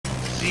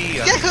easy.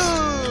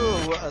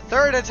 Yahoo! A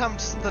third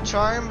attempt the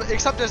charm,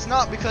 except it's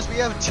not because we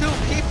have two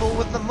people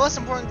with the most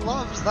important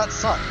gloves that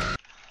suck.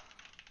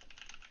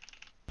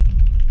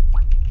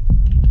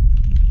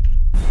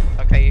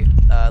 Okay,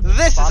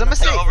 This is a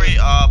mistake.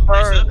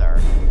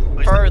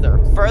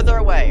 Further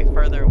away.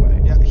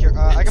 Yeah, here,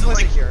 I can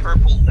place it here.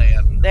 Purple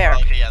Dan. There.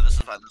 Okay, yeah, this is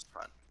fine. This is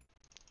fine.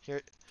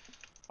 Here.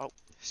 Oh,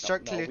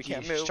 Start no, we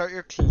can't clicky. move. Start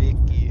your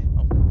clicky.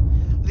 Oh.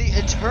 The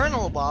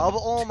Eternal Bob.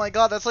 Oh my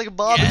god, that's like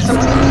Bob Yes.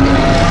 except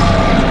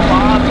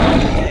Bob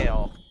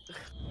tail.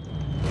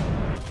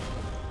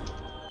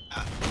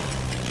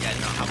 Yeah,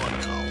 no, how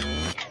about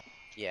no?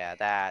 Yeah,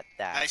 that.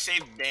 I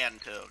saved Dan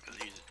too,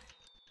 because he's.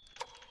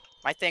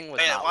 My thing was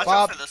Hey, not. watch working.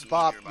 out Bob, for this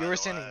Bob, meteor, by you were the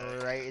standing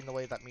way. right in the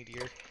way of that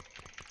meteor.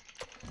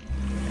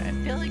 I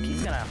feel like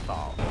he's gonna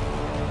fall.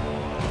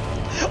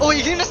 Oh,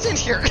 you can just stand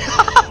here.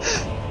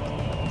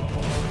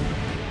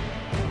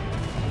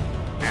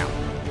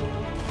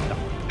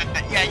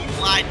 Yeah,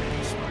 you lied to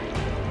me, smart.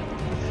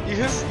 you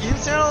can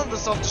stand on the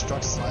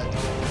self-destruct slide.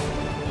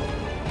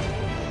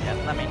 Yeah,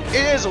 let me do it.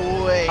 It is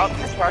way. Oh,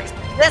 this works.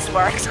 This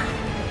works. I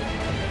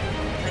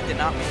did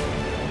not mean.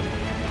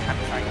 I'm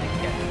trying to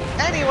get.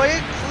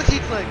 Anyway, clicky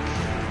click.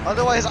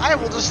 Otherwise, I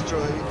will destroy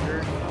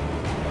your.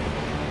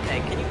 Hey,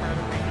 can you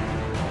murder me?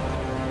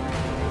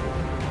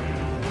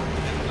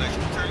 I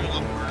should turn you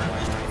up for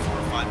Mr.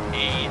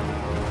 458.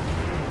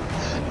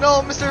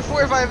 No, Mr.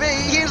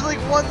 458, he's like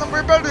one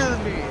number better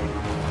than me.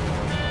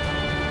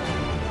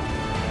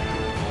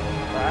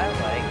 But I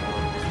like.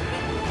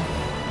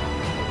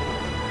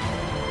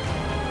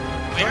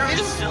 Where is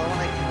Just still? when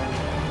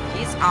I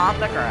He's on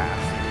the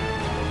grass.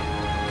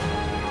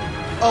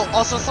 Oh,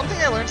 also something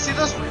I learned. See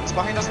those roots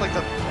behind us, like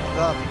the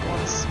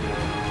ones.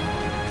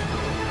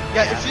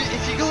 Yeah,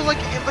 if you go like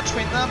in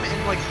between them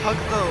and like hug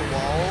the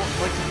wall,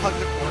 like hug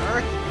the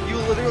corner, you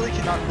literally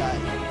cannot die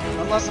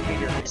unless a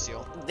meteor hits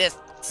you. This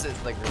is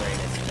the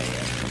greatest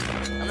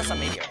fail. Unless a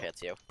meteor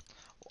hits you.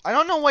 I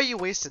don't know why you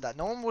wasted that.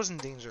 No one was in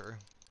danger.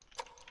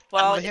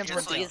 Well, the hands it's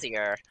went down.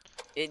 easier.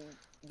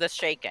 The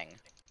shaking.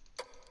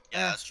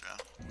 Yeah, that's true.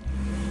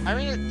 I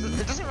mean,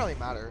 it doesn't really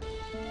matter.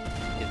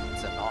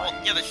 It's Well,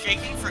 annoying. yeah, the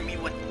shaking for me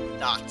went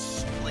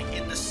nuts. Like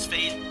in this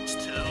phase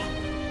too.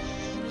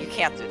 You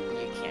can't do.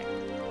 You can't.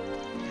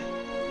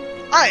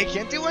 I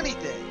can't do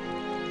anything.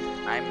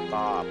 I'm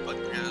Bob. But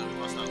yeah, we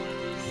must not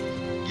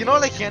lose. You know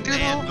what I can do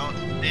Dan, though?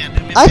 Dan,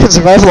 I can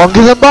survive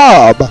longer than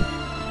Bob.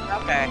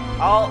 Okay,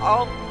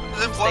 I'll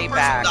If stay one person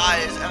back.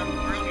 dies,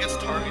 everyone gets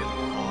targeted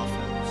more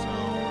often, so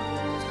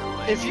it's kind of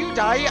like. If you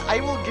die,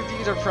 I will give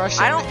you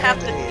depression. I don't have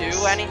and to AIDS.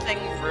 do anything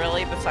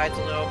really besides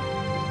loop.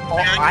 Oh,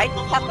 Yeah, I you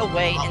just have to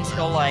wait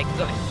until like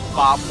the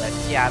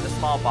boblets. Yeah, the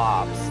small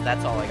bobs.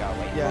 That's all I gotta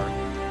wait Yeah. for.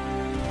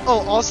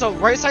 Oh, also,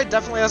 right side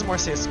definitely has more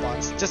safe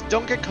spots. Just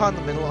don't get caught in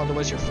the middle,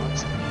 otherwise you're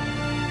fucked.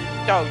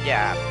 Oh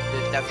yeah,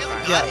 that's Yeah,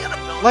 fine. Yeah. Guardian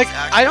abilities Like,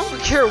 actually I don't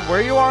super care strong.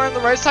 where you are on the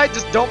right side,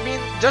 just don't be in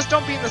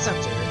the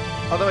center.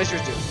 Otherwise you're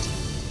doomed.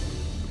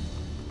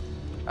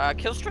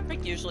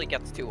 Killstreak usually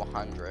gets to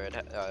 100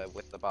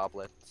 with the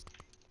boblets.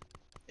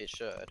 It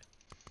should.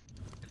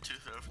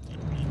 250.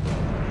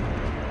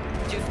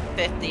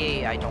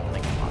 250, I don't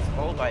think it's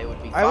possible, but it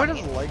would be I would funny.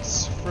 have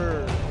liked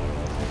for...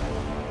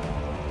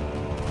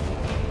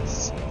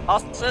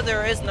 Also,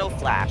 there is no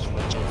flash,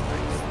 which is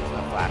nice. There's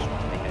no flash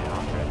when they hit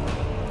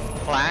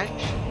 100.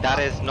 Flash? That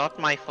is not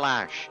my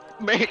flash.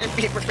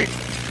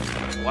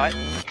 What?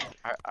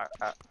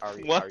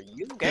 What? Are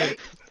you gay?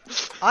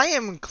 I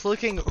am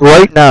clicking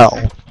right now.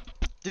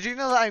 Did you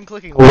know that I'm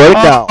clicking right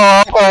now?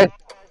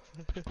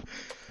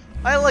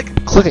 I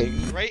like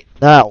clicking right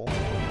now.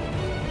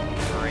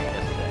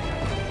 Greatest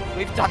thing.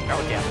 We've done no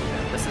damage.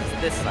 Man.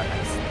 This is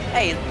nice.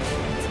 Hey,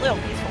 it's a little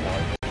peaceful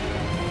mode.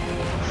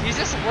 He's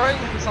just worrying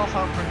himself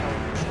out for no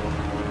reason.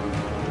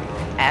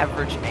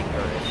 Average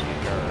anger issue.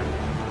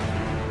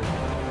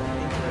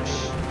 English.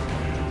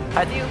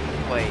 How do you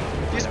wait?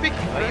 Do you speak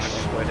English?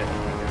 What it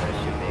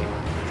should be?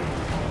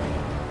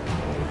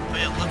 But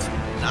yeah, let's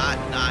not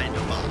die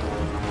to Bob.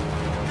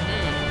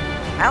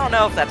 I don't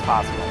know if that's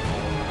possible.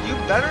 You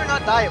better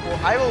not die, or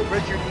I will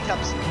break your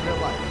kneecaps in real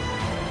life.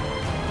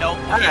 No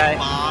Okay. hit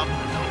Bob. No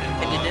hit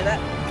Can you Bob. do that?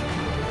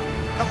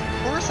 Of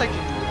course I can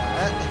do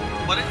that.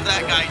 What is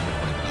that guy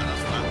doing?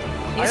 That's not.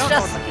 I don't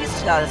know.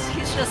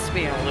 He's just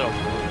being a little.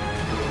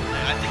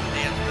 I think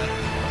Dan's better.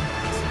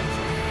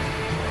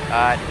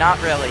 Not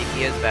really.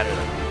 He is better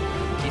than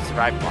me. He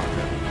survived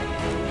longer.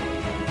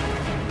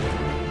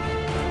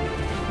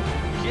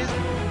 He's...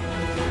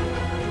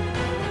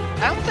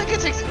 I don't think it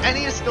takes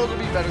any skill to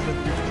be better than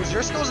you, because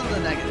your skill's in the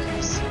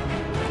negatives.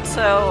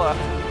 So,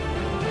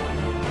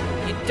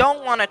 you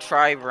don't want to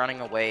try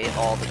running away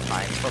all the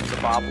time from the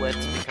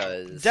boblets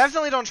because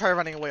Definitely don't try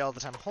running away all the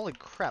time. Holy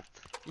crap.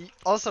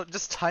 Also,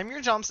 just time your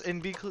jumps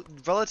and be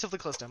relatively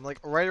close to him, like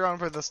right around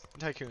where this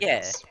tycoon Yeah.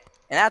 is.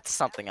 and that's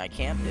something I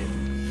can't do.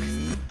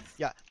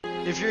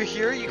 If you're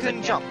here, you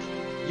can jump.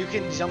 You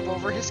can jump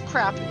over his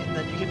crap, and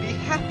then you can be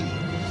happy.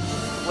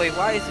 Wait,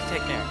 why is he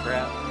taking a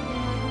crap?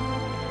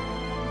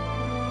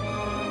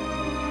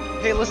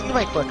 Hey, listen to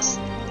my clicks.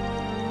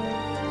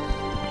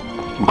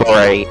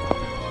 Great.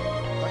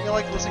 Don't you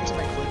like listening to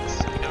my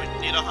clicks? Yeah, we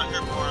need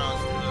 100 more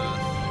rounds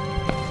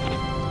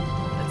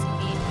Let's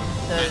eat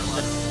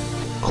the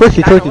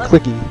Clicky, clicky, 9/11.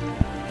 clicky.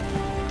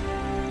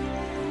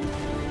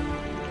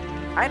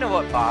 I know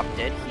what Bob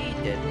did. He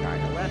did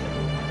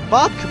 9/11.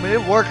 Bob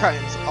committed war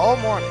crimes all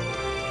morning.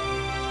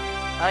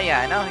 Oh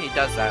yeah, I know he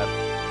does that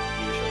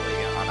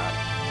usually on a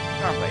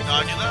normal basis. No,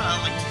 I do that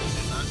on like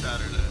Tuesdays, not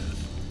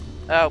Saturdays.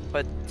 Oh,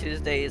 but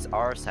Tuesdays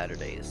are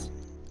Saturdays.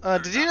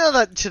 Did you know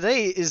that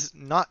today is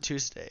not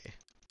Tuesday?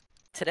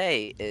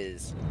 Today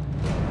is.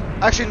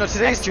 Actually, no,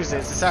 today is Tuesday.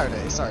 It's a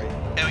Saturday. Sorry.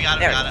 Hey, we got it,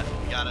 There. we got it,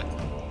 we got it.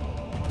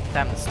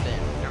 Time to spin.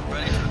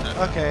 Everybody for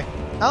that. Okay.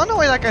 I don't know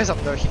why that guy's up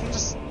there. He can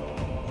just.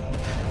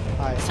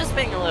 Hi. It's just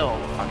being a little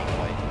funny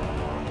boy.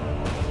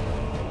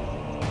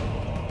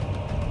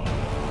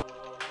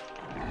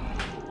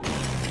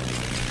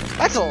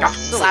 That's a little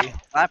silly. Slap,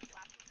 slap,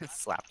 slap,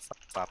 slap,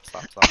 slap,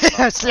 slap, slap.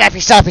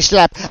 Slappy, slappy,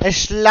 slap. I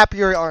slap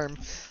your arm.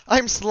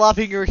 I'm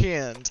slapping your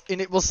hand,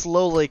 and it will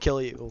slowly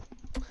kill you.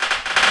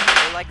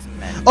 He likes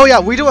men. Oh yeah,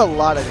 we do a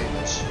lot of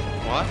damage.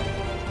 What?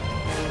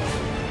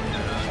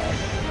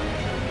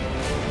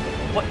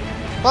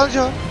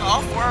 Bonjour.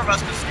 All four of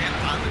us can stand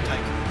on the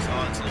Tycoon, so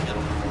it's like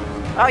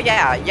a... Oh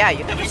yeah, yeah, you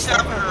And can we just set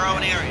up in our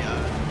own area.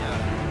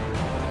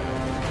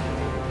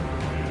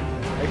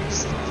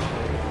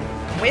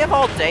 We have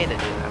all day to do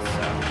this,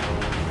 so.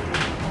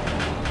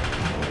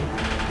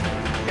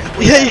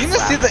 Yeah, you can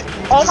just see the.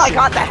 Oh my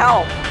god, the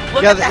help!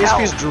 Look Yeah, at the the HP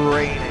help! is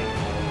draining.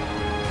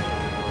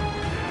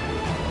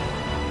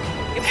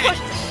 You Yeah.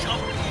 pushed, Shut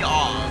me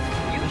off.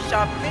 you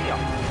shoved me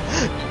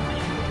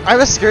off. I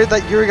was scared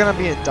that you were gonna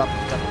be a dumb.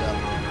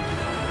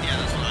 Yeah,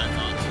 that's what I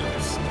thought too.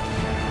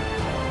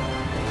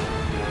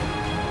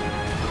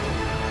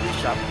 You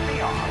shoved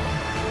me off.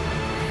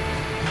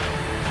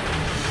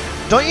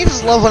 Don't you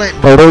just love when I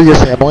Murder your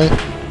family?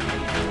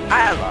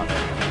 I love it.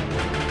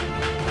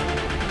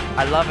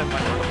 I love it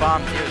when the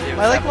bomb 007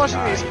 I like watching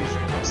dies the HP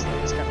stream mostly.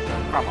 It's kind of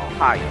fun. from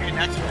Ohio. Okay,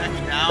 next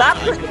now. Stop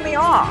pushing me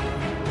off!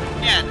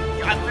 Man,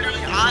 I'm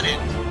literally on it.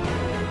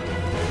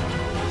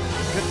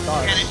 Good And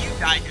dodge. if you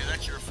die here,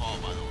 that's your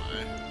fault, by the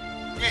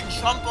way. Yeah,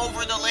 jump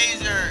over the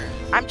laser.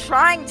 I'm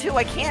trying to,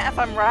 I can't if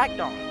I'm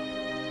ragdoll.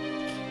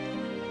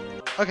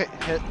 Okay,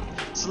 hit.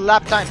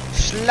 Slap time.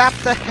 Slap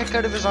the heck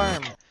out of his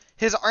arm.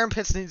 His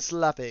armpits need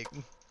slapping.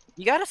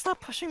 You gotta stop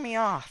pushing me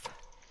off.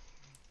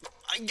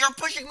 You're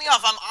pushing me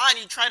off. I'm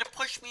on. You try to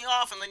push me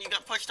off, and then you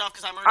got pushed off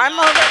because I'm already I'm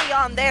on. already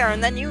on there,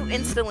 and then you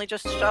instantly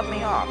just shove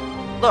me off.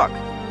 Look,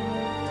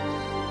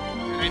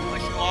 Can I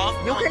push you off?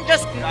 you No, can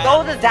just got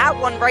go it. to that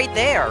one right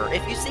there.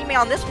 If you see me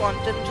on this one,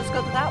 then just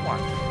go to that one.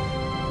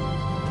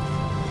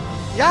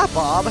 Yeah,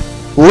 Bob.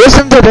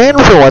 Listen to Dan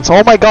for once.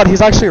 Oh my god,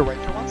 he's actually right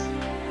for once.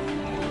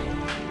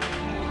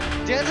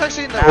 Dan's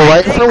actually in the. Well,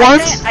 right for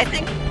once? I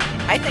think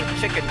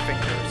chicken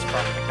fingers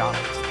from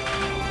McDonald's.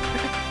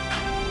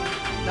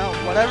 Now,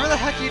 whatever the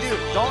heck you do,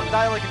 don't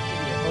die like an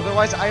idiot.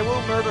 Otherwise, I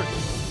will murder you.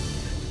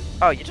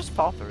 Oh, you just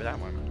fall through that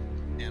one.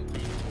 Dan,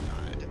 please do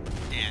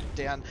not.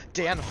 Dan,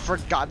 Dan, for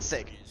God's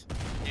sake.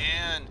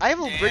 Dan. I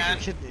will break your Dan.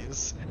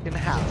 kidneys in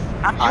half.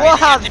 I'm You fine. will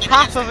have Dan,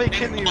 half Dan, of a Dan,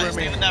 kidney Dan, Stay with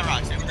remaining. that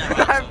rock. Stay with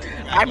that rock.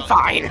 I'm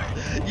fine.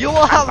 You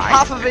will have fine.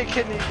 half of a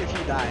kidney if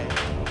you die.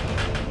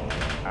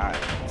 Alright.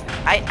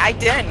 I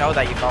didn't know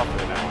that you fell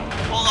through that one.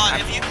 Hold on.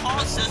 If you call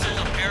scissors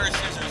a pair of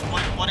scissors,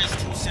 what is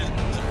two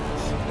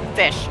scissors?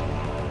 Fish.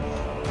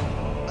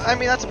 I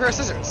mean, that's a pair of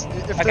scissors. If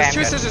Okay, there's I'm two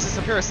good. scissors, it's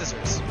a pair of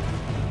scissors.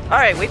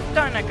 Alright, we've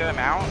done a good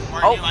amount.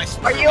 Marty, Oh, I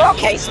swear are you to God.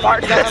 okay,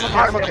 Smart? Yeah, I'm okay,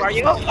 I'm okay. Are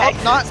you okay?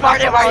 Oh, not-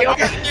 Smart, not- are you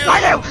not- okay?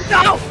 Smart,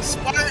 no!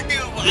 Smart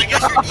noob. I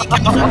guess you're eating.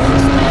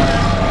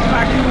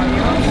 Smart, are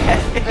you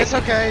okay? It's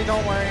okay,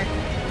 don't worry.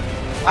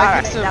 I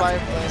Alright, can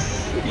survive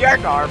this. You're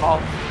normal.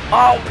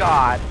 Oh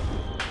god.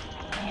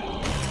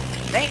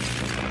 Thanks.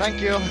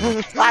 Thank you.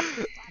 Slap.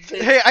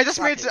 Hey, I just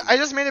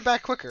Slap made it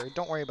back quicker.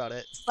 Don't worry about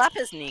it. Slap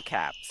his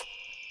kneecaps.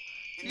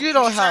 You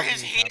don't These are have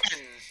his kneecaps.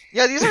 hands.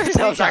 Yeah, these are his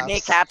Those are kneecaps.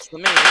 kneecaps to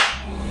me.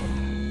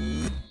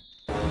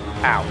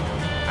 Ow.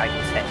 I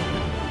was hit.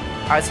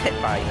 I was hit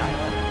by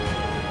 9/11.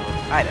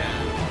 Hi there.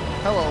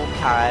 Hello.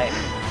 Hi.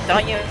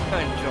 Don't you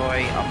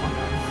enjoy Among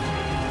Us?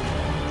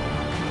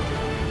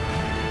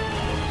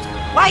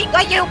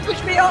 Why you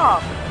push me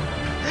off?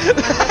 You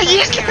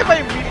just get hit by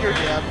a meteor,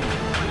 Dan.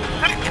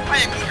 I hit by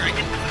a meteor. I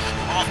didn't push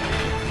you off.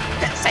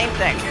 Same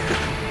thing.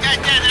 That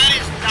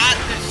is not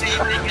the same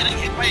thing. Getting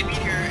hit by a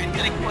meteor and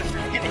getting pushed.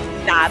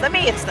 Nah, to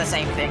me it's the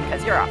same thing,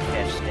 because you're a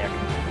fish stick.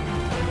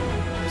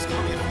 Just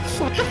call me a fish.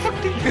 What the fuck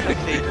do you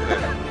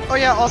Oh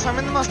yeah, also I'm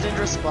in the most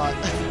dangerous spot.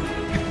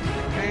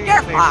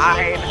 You're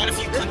fine. What if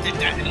you clicked the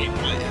detonate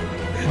button?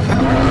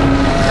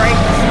 Great.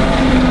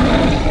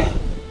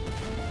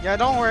 Yeah,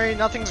 don't worry,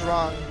 nothing's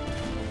wrong.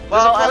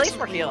 Well, There's a at least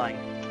we're healing.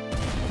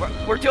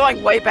 We're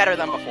doing way better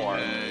than before.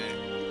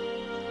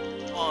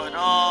 Oh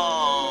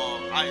no,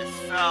 I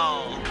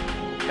fell.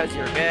 Because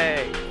you're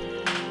gay.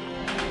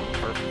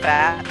 For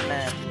fat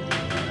men.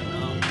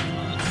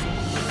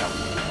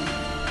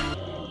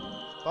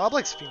 Bob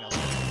likes females.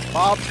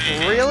 Bob,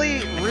 really, I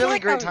feel really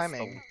like great that was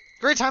timing.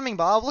 Great timing,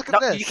 Bob. Look at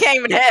No, this. you can't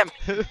even hit him.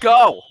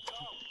 Go.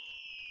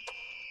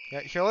 Yeah,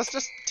 here, let's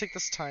just take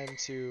this time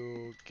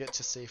to get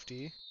to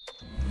safety.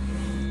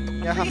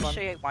 Yeah, have fun.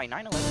 Appreciate why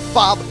 9/11.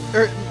 Bob,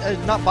 or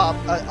not Bob,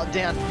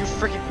 Dan, you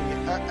freaking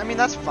idiot. I mean,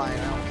 that's fine.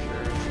 I don't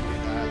care if you do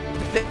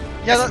that.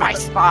 Yeah, That's my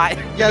spot.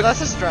 yeah,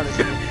 that's a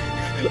strategy.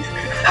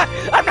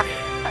 I'm not,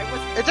 I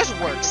was. It just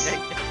works.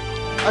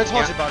 I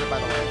told you about it, by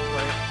the way.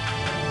 Right?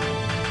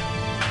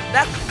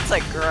 That's a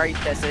great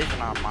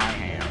decision on my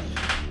hand.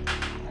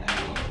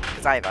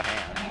 Because I have a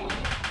hand.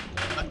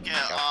 Okay,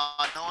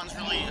 no one's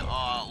really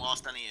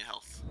lost any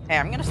health. Hey,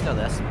 I'm gonna steal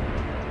this.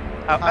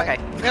 Oh, Hi. okay.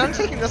 Yeah, I'm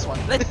taking this one.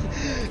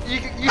 you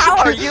How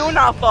should are you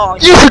not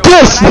falling? You through it?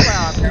 this!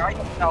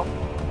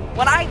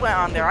 When I went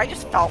on there, I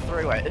just fell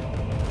through it.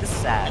 This is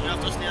You sad.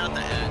 have to stand at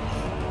the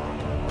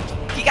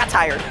edge. He got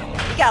tired.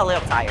 He got a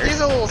little tired.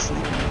 He's a little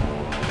sleepy.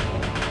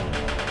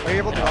 Are you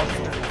able to No. walk?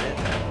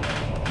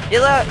 He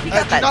got Do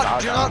that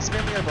not dog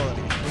spam your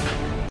ability.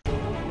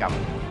 Go.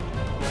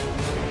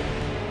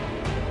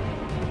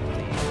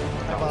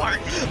 Bob. Mark.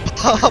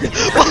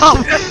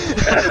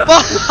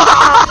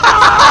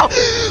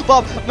 Bob!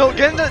 Bob! No,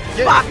 get into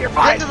Bob, you're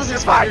fine. Get into this You're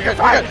spot. fine. You're You're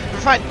good. fine. You're good.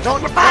 You're fine.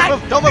 Don't move.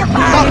 Don't move. You're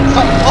fine.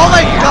 Stop. Oh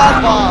my God,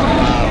 Bob!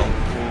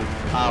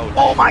 Ouch.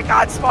 Oh my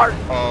God, smart.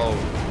 Oh.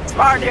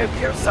 Smart noob,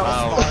 you're so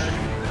Ow. smart.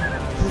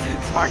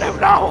 Smart noob,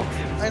 no.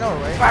 I know,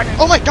 right? Smart noob.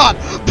 Oh my God!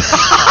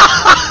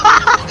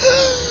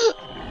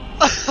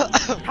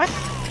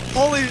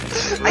 Holy! You're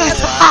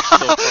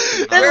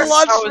It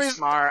launched so me.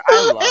 smart. I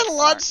love It smart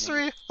launched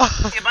noob. me.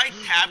 If I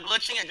tab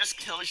glitching, it just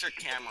kills your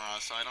camera,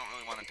 so I don't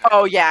really want to tab.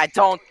 Oh yeah,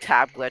 don't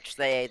tab glitch.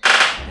 They can.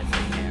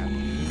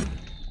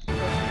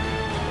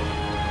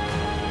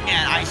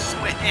 And I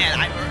swear,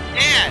 and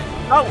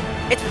No,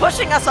 it's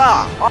pushing us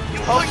off. you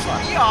pushed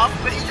me off,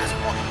 but you just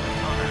walked.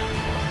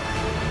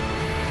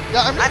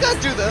 Yeah, I'm just I'm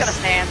gonna do just gonna this.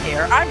 stand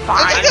here. I'm I'm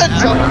fine. just gonna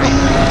jump.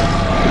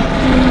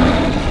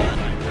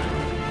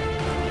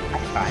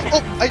 I'm fine.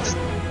 Oh, I just.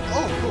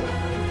 Oh, cool.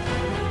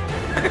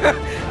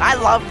 I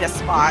love this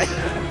spot.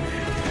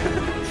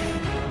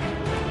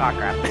 Oh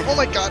crap. Oh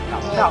my God. No,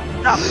 Oh.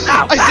 no, no,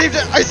 no. I saved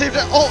it. I saved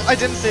it. Oh, I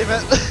didn't save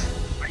it.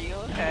 Are you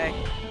okay?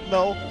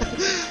 No.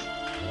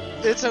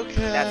 It's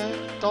okay. That's-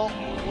 Don't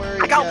worry.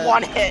 I got yet.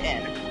 one hit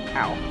in.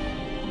 Ow.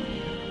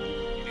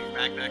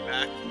 Back.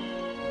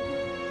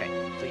 Okay,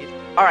 please.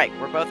 Alright,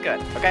 we're both good.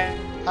 Okay.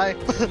 Hi.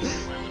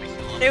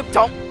 Noob,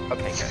 don't.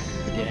 Okay, good.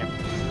 Get him.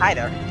 Hi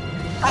there.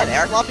 Hi I'm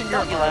there. slapping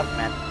your Don't you arm. love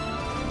men?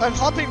 I'm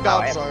flopping I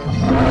Bob's am- arm.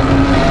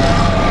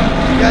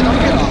 Yeah, don't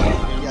get off.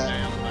 Yeah.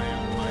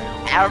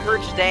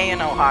 Average day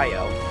in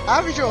Ohio.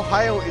 Average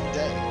Ohio in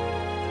day.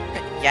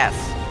 Yes.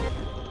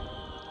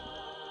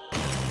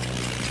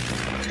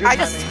 Good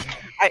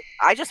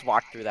I just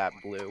walked through that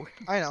blue.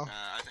 I know.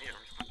 I think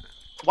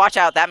Watch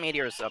out, that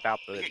meteor is about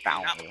to you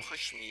bound cannot you.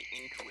 push me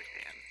into it,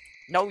 Dan.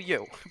 No,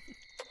 you.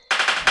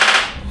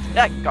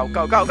 Yeah, go,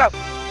 go, go, go.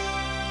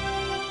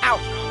 Ow.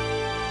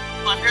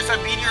 Well, if there's a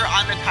meteor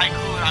on the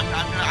tycoon, I'm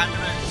gonna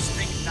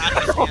think not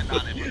to stand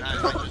on it.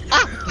 But I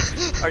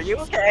just Are you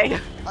okay?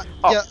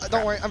 Oh, Yeah,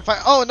 don't worry. I'm fine.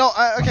 Oh no.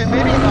 Okay,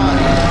 maybe not.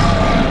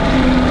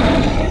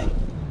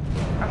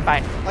 I'm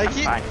fine. Like I'm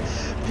fine.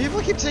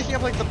 people keep taking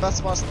up like the best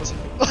spots in this.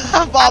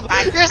 Bob, I'm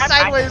fine. you're I'm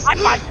sideways. Fine.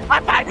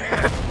 I'm fine.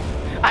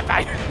 I'm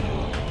fine.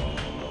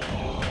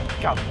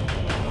 Go.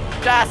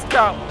 Just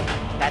go.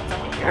 That's a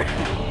meteor.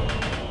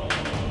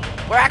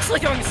 We're actually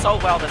doing so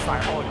well this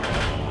time. Holy crap.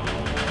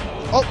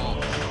 Oh,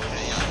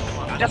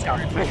 Just go.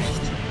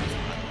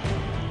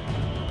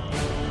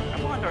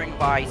 I'm wondering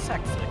why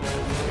sex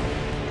exists.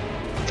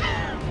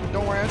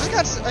 don't worry. I'm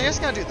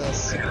just gonna do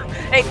this.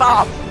 Hey,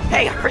 Bob.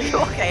 Hey, are you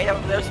okay?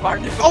 There's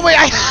Martin. Oh wait,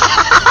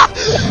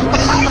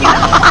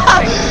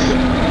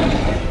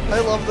 I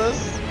love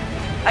this.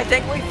 I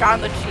think we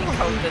found the cheat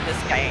code to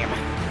this game.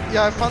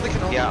 Yeah, I found the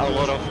cannoli. Yeah, a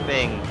lot of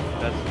things.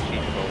 That's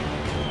cheat code.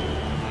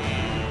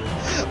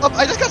 Oh,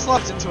 I just got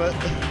slapped into it.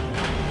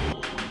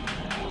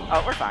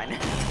 Oh, we're fine.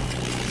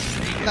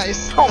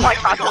 Nice. Oh my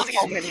god, there's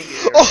so many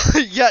here. Oh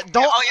yeah,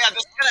 don't. Oh yeah, this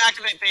is gonna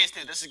activate phase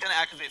 2. This is gonna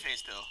activate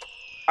phase 2.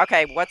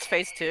 Okay, what's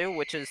phase 2,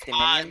 which is the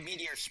minion?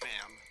 Meteor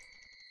spam.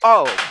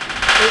 Oh,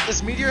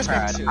 This meteor is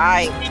meant to.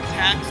 I... Speed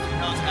text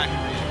does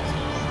activate. So.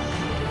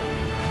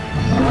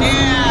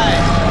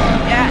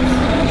 Yeah. Yes!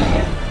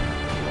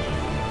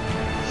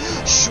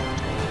 Shoot.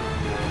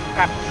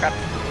 Crap, crap.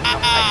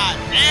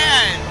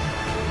 Man.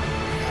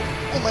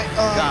 Oh my.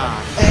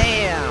 God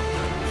damn!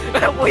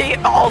 We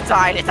all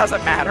died, it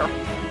doesn't matter.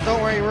 Don't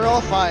worry, we're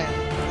all fine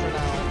for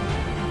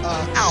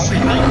now. Ow.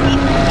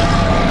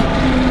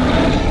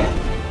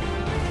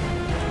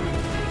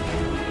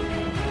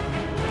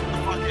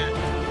 Fuck it.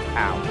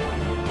 Ow.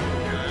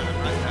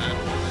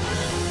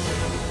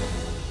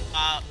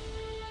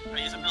 I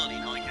use ability.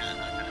 No, we can't.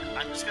 Okay.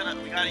 I'm just gonna.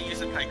 We gotta use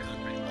the tycoon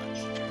pretty much.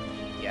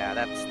 Yeah,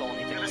 that's the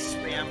only I'm thing. gonna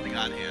spam the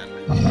god hand.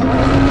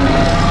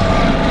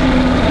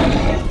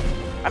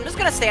 I'm just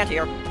gonna stand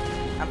here.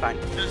 I'm fine.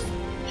 Just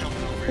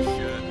jumping over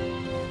shit.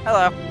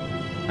 Hello.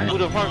 Who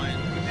the fuck?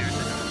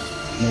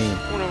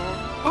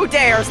 Who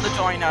dares to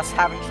join us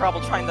having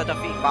trouble trying to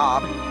defeat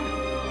Bob?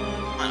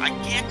 on, I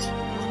can't.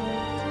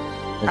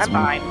 I'm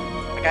fine.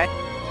 Okay.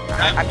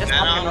 I'm just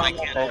Venom, not I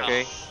gonna can't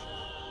Okay.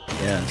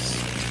 Yes.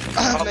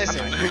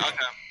 Amazing. Okay.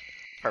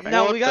 Perfect.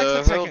 No, What we gotta the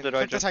click hell Tycoon, did I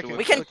click the just do? Tycoon.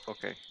 We can-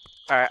 Okay.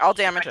 Alright, I'll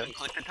damage it.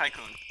 Click the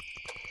Tycoon.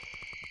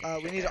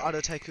 We need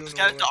auto Tycoon. Just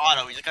get it to or-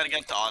 auto. We just gotta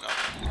get it to auto.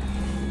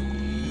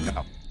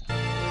 Go.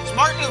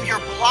 Smart move, you're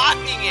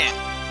blocking it.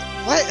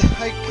 What?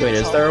 I couldn't Wait,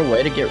 is tell. there a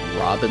way to get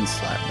Robin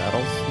slap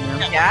battles now?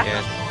 Yeah?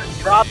 Yes.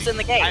 Rob's in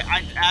the game.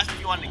 I asked if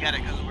you wanted to get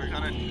it because we're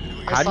gonna.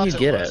 I How do you stopped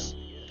get first.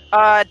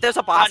 There's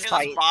a boss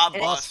fight. Bob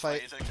It- boss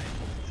fight. fight.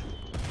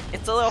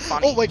 It's a little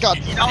funny. Oh my god.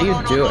 No, How do you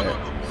no, no, do no, it? no, no.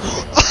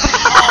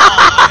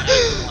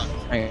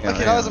 Hang on, Okay, hang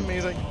that was on.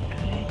 amazing.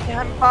 Yeah,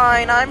 I'm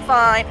fine. I'm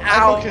fine.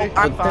 Ow. okay.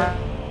 I'm I fine.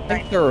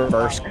 think the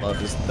reverse glove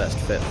is the best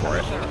fit for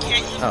it.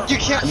 Oh, You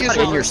can't I'm use not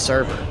in your reverse.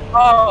 server.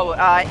 Oh,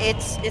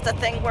 it's a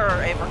thing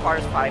where it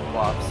requires 5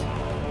 gloves.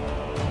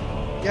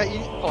 Yeah, you.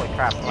 Holy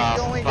crap.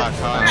 You only fuck, get.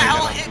 how What the am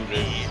hell I hit gonna do me?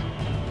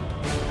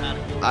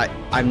 this?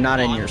 I'm not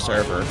in your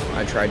server.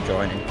 I tried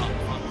joining.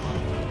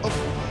 Oh,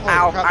 holy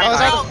Ow, crap, I- that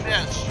was I- out Oh, of-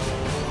 bitch.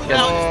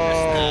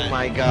 Oh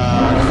my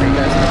god. Are you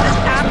guys What is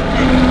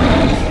happening?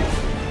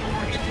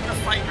 We're getting in a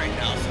fight right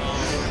now, so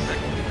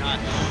technically not.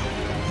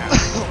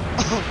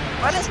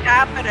 What is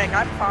happening?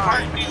 I'm fine.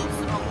 Heart needs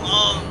some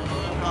love.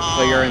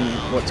 So you're in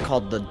what's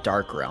called the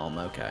Dark Realm,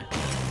 okay.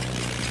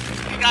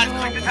 You guys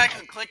click the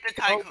Tycoon. Click the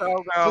Go, Tycoon.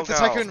 go, go, Click the go.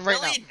 Tycoon right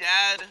now. Really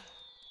dead.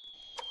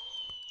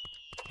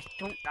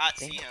 Don't Not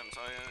see think- him,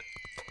 so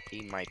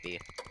He might be.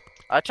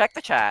 Check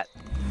the chat.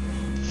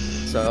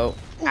 So,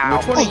 Ow.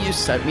 which one of you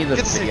sent me the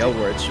Good video safety.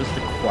 where it's just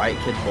the quiet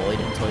kid bullied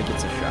until he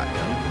gets a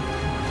shotgun?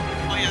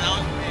 oh yeah, that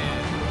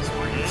was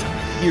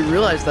me. You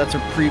realize that's a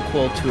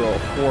prequel to a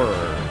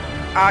horror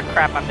Ah,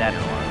 crap, I'm dead.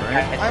 one,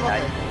 right? I'm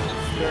okay.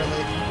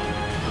 Barely.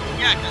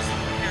 Yeah, because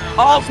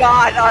Oh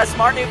god,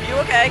 Smart Noob, you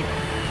okay?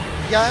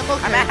 Yeah, I'm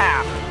okay. I'm at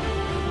half.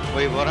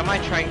 Wait, what am I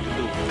trying to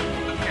do?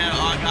 Okay,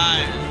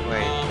 guys.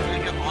 Wait. We're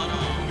gonna get auto.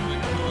 We're gonna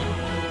get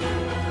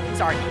auto.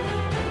 Sorry.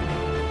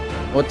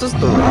 What does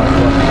the rock one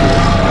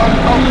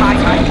Oh, hi.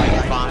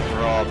 Fine,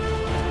 Rob.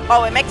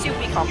 Oh, it makes you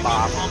become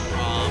Bob.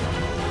 Rob.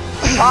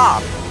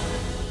 Bob.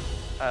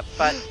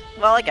 But,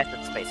 well, I guess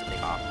it's basically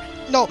Bob.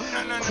 No, No,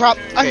 no, no, crap.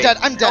 no, no, I'm Wait, dead.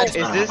 I'm dead. Is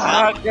this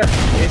Good.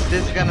 is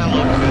this gonna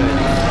look good?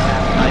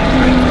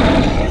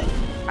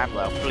 I'm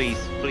low. Please,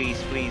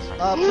 please, please. Please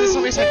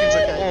tell me seconds,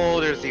 okay? Oh,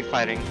 there's the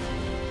fighting.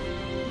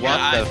 What Yeah,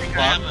 I the think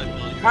I have fuck? a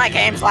ability. My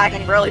game's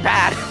lagging really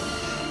bad.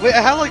 Wait,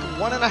 I have like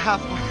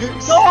 1.5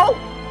 marks. No!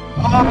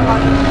 Oh,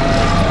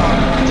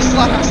 Just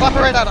slap it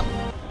right at him.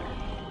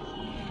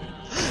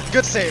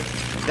 Good save.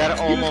 That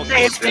almost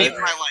saved was me. Saved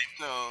good. my life,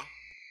 though.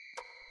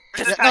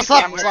 Where's Yeah, the no,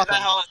 slap Tycoon? him, slap Where the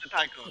him. hell is the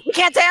Tycoon? you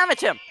can't damage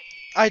him!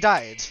 I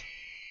died.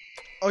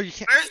 Oh, you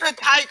can't. Where's the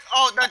Tycoon?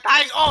 Oh, the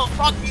Tycoon. Oh,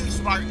 fuck you,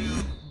 smart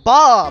dude.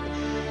 Bob!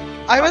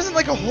 I was in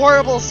like a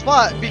horrible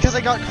spot because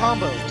I got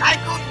comboed.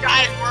 Tycoon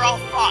dies, we're all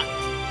fucked.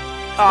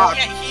 Oh,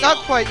 Can't heal. Not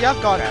quite, you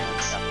have God Okay.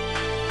 hands.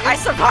 I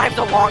survived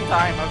a long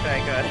time. Okay,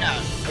 good.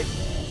 Yeah,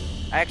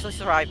 I actually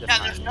survived this yeah,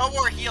 time. there's no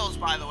more heals,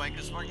 by the way,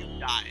 because smart dude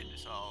died,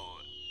 so...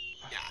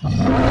 Yeah. I'm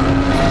just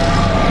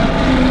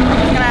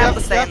gonna have to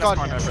You stay have in this God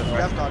corner hands. for the You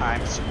rest have of the God time.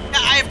 hands. Yeah,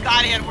 I have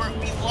God hand,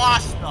 we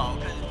lost, though.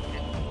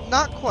 'Cause-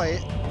 Not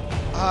quite.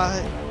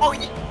 Oh,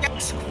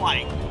 yes,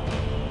 quite.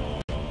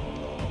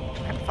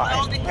 I'm I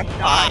don't fine. think I'm you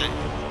fine. died.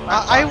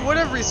 I would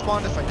have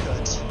respawned if I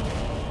could.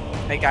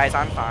 Hey guys,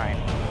 I'm fine.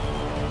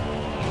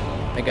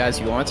 Hey guys,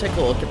 you want to take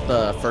a look at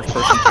the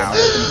first-person camera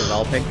I've been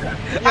developing?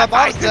 Yeah,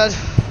 Bob's dead.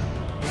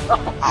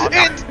 Oh, no.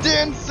 And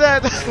Dan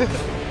said.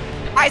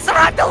 I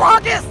survived the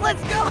longest!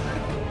 Let's go!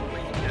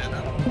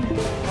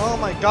 Oh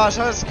my gosh,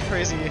 that was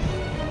crazy.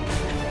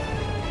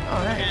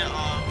 Alright. Yeah,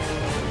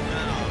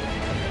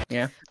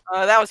 Yeah.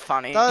 That was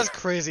funny. That was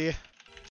crazy.